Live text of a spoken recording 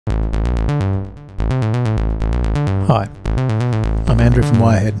Andrew from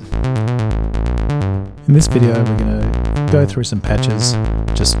Wirehead. In this video we're going to go through some patches,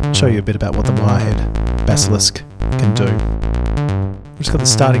 just show you a bit about what the Wirehead Basilisk can do. We've just got the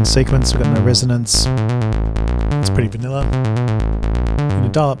starting sequence, we've got no resonance, it's pretty vanilla. I'm going to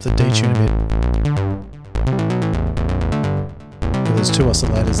dial up the detune a bit. There's two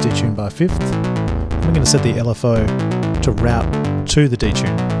oscillators detuned by a fifth. I'm going to set the LFO to route to the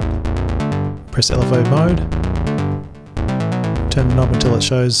detune. Press LFO mode, turn the knob until it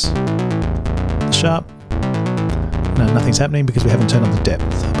shows the sharp. No, nothing's happening because we haven't turned up the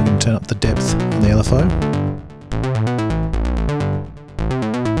depth. I'm going to turn up the depth on the LFO.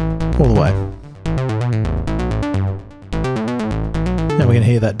 All the way. Now we're going to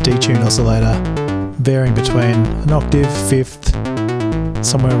hear that detune oscillator varying between an octave, fifth,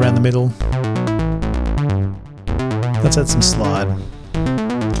 somewhere around the middle. Let's add some slide.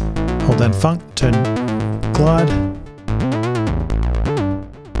 Hold down funk, turn glide.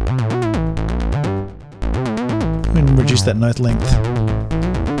 And reduce that note length.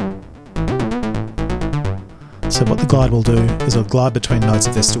 So what the glide will do is it'll glide between notes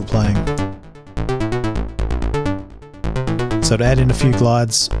if they're still playing. So to add in a few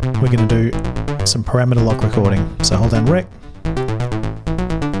glides, we're going to do some parameter lock recording. So hold down rec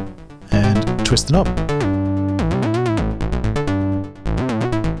and twist the knob.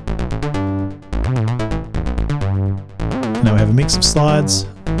 Now we have a mix of slides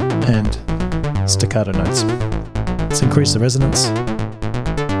and staccato notes. Let's increase the resonance.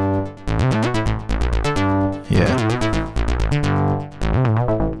 Yeah.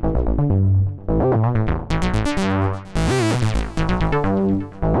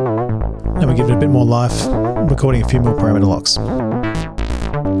 Now we give it a bit more life, recording a few more parameter locks.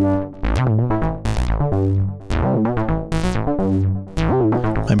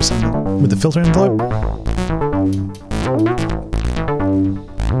 Maybe something with the filter envelope.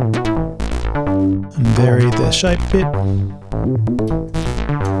 And vary the shape a bit.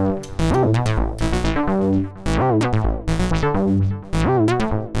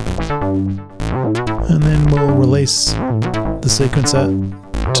 And then we'll release the sequencer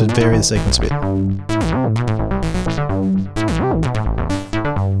to vary the sequence a bit.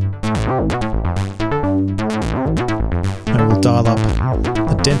 And we'll dial up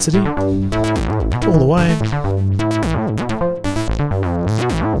the density all the way.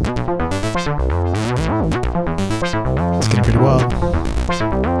 It's getting pretty wild.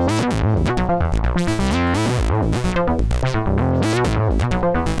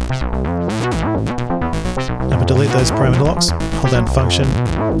 Now to delete those parameter locks, hold down function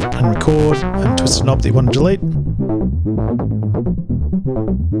and record and twist the knob that you want to delete.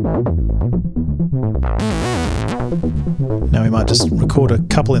 Now we might just record a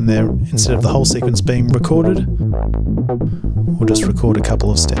couple in there instead of the whole sequence being recorded. We'll just record a couple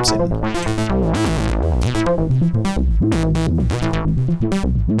of steps in.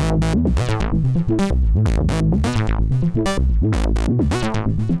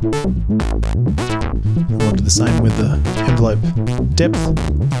 We'll do the same with the envelope depth.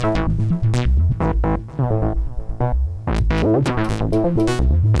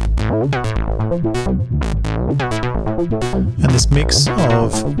 And this mix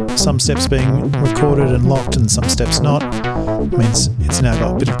of some steps being recorded and locked and some steps not means it's now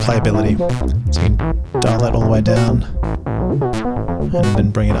got a bit of playability. So you can dial that all the way down and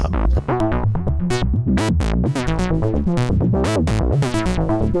then bring it up.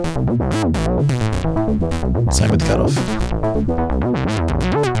 Same with the cutoff.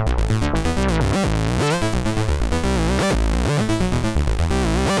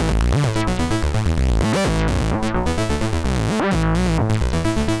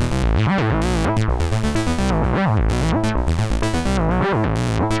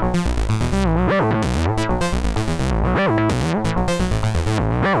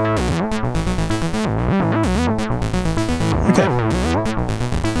 Okay,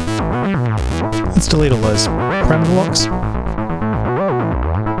 let's delete all those parameter locks.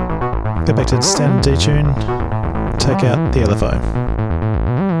 Go back to the standard detune, take out the LFO.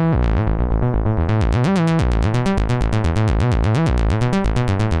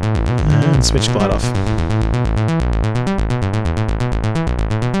 And switch glide off.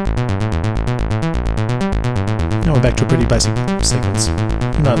 Now we're back to a pretty basic sequence.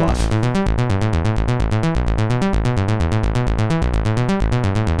 No life.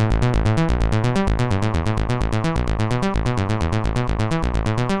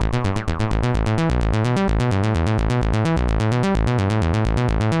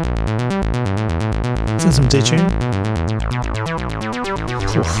 Let's add some detune.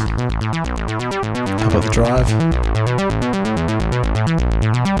 Oof. How about the drive?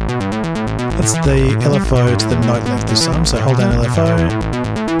 That's the LFO to the note length this time, so hold down LFO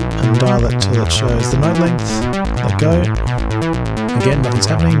and dial it till it shows the note length, let go. Again, nothing's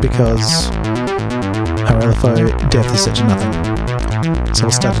happening because our LFO depth is set to nothing. So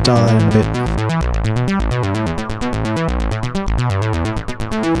we'll start to dial that in a bit.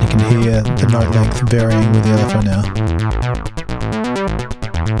 You can hear the note length varying with the LFO now.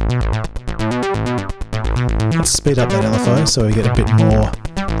 Let's speed up that LFO so we get a bit more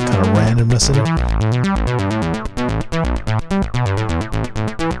kind of randomness in it.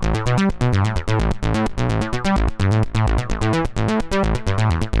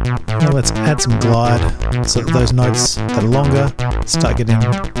 Now let's add some glide so that those notes that are longer start getting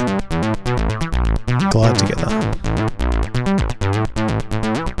glide together.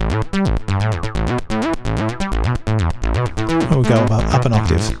 We'll go up an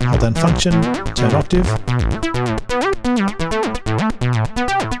octave. Hold down function, turn octave.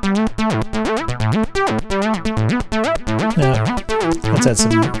 Now, let's add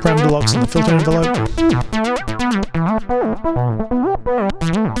some parameter locks in the filter envelope.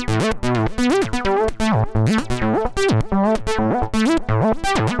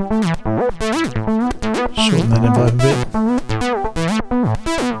 Shorten that envelope a bit.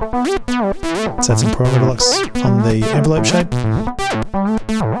 Let's add some parameter locks on the envelope shape.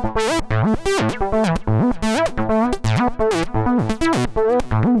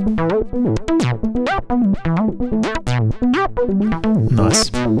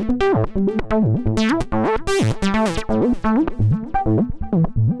 Nice.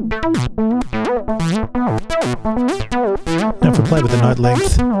 Now if we play with the note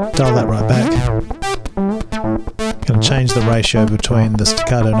length, dial that right back. Going to change the ratio between the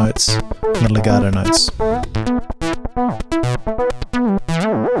staccato notes and the legato notes.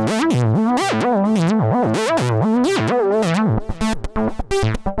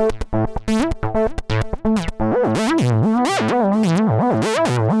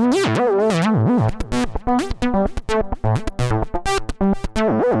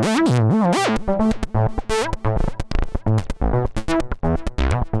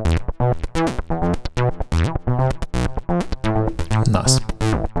 Nice.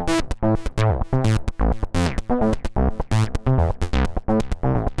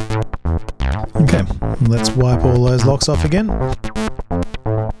 Okay, let's wipe all those locks off again. Go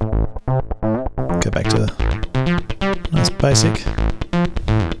back to nice basic.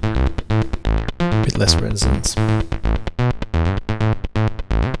 Bit less resonance.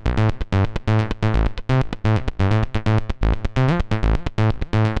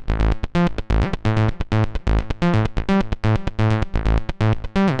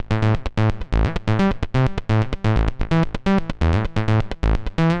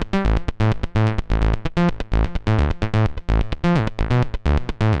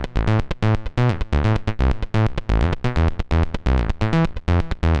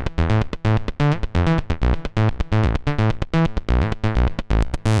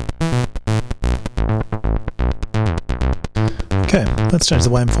 Okay, let's change the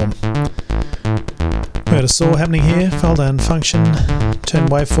waveform. We've got a saw happening here. Hold down function, turn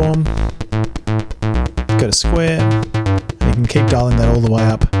waveform, go to square, and you can keep dialing that all the way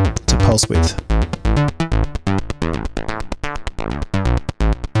up to pulse width.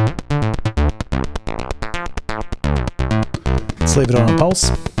 Let's leave it on a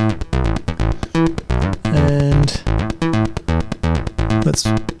pulse. And let's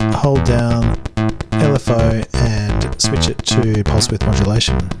hold down LFO and switch it to pulse width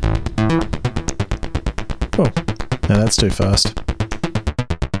modulation. Oh, no, that's too fast.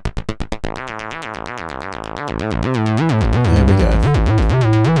 There we go.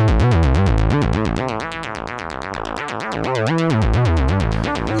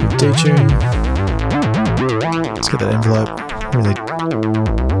 Detune. Let's get that envelope really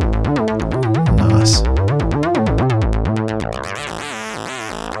nice.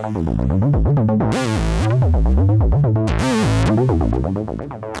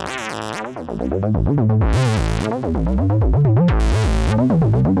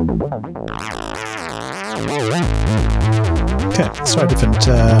 Okay, let's try a different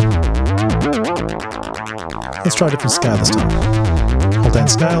scale this time. Hold down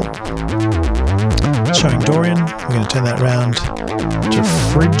scale. Showing Dorian. We're going to turn that round to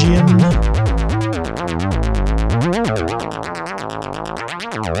Phrygian.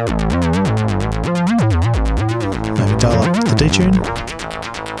 Maybe dial up the detune.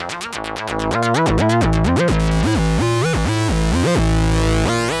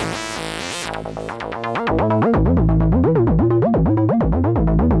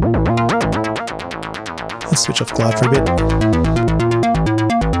 Let's switch off glide for a bit.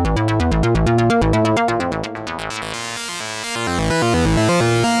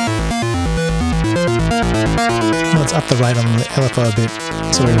 let's up the rate on the LFO a bit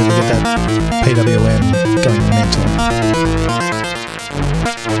so we really get that PWM going mental.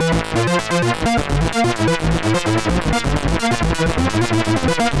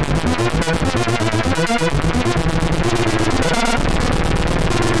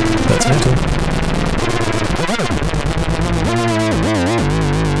 That's mental.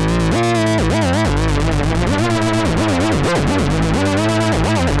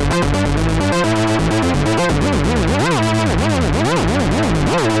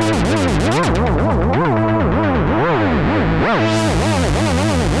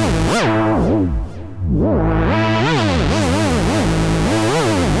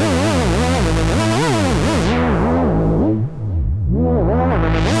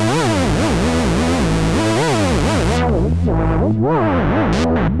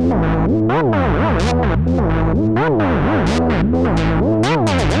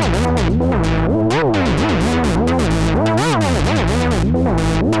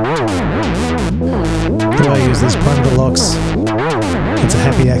 The way I use these parameter locks, it's a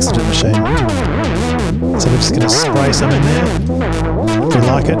happy accident machine. So we're just going to spray some in there. If we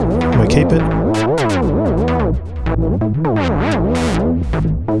like it, we keep it.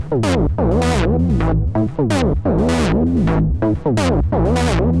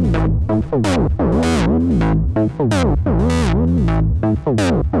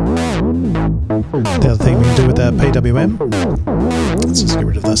 The other thing we can do with our PWM, let's just get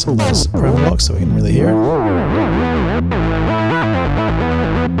rid of all those parameter locks so we can really hear it.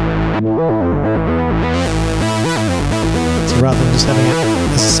 So rather than just having it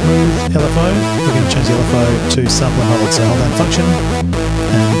a smooth LFO, we're going to change the LFO to sample and hold. So hold that function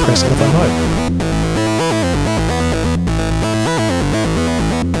and press LFO mode.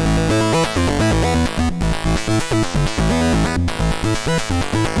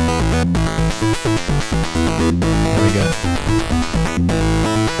 There we go.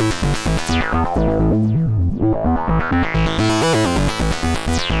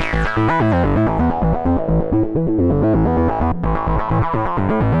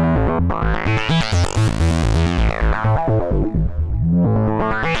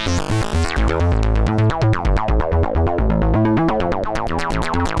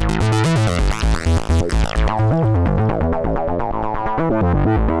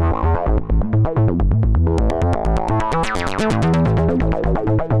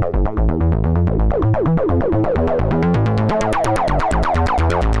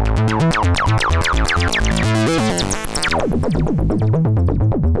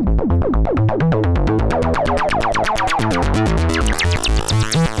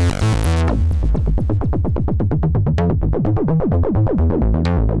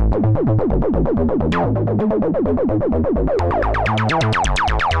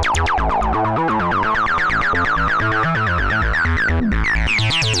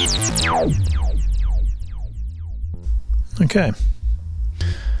 Okay,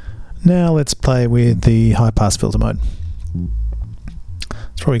 now let's play with the high pass filter mode.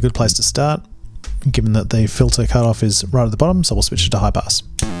 It's probably a good place to start, given that the filter cutoff is right at the bottom, so we'll switch it to high pass.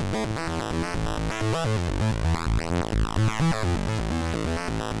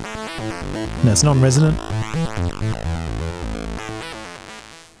 Now it's non-resonant.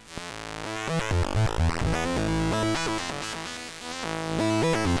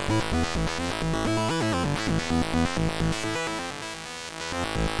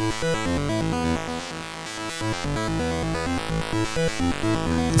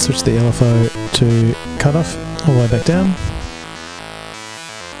 Let's switch the LFO to cutoff all the way back down.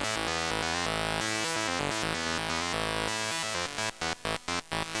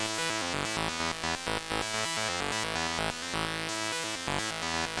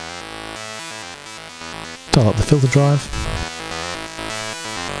 Dial up the filter drive.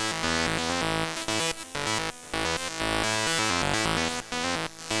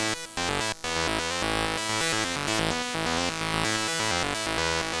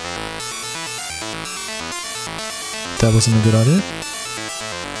 That wasn't a good idea.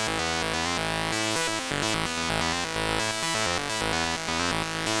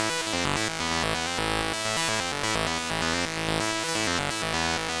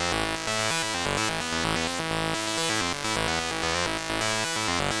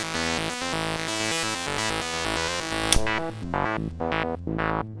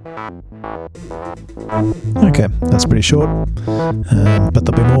 Okay, that's pretty short, but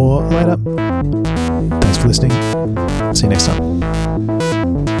there'll be more later. Thanks for listening. See you next time.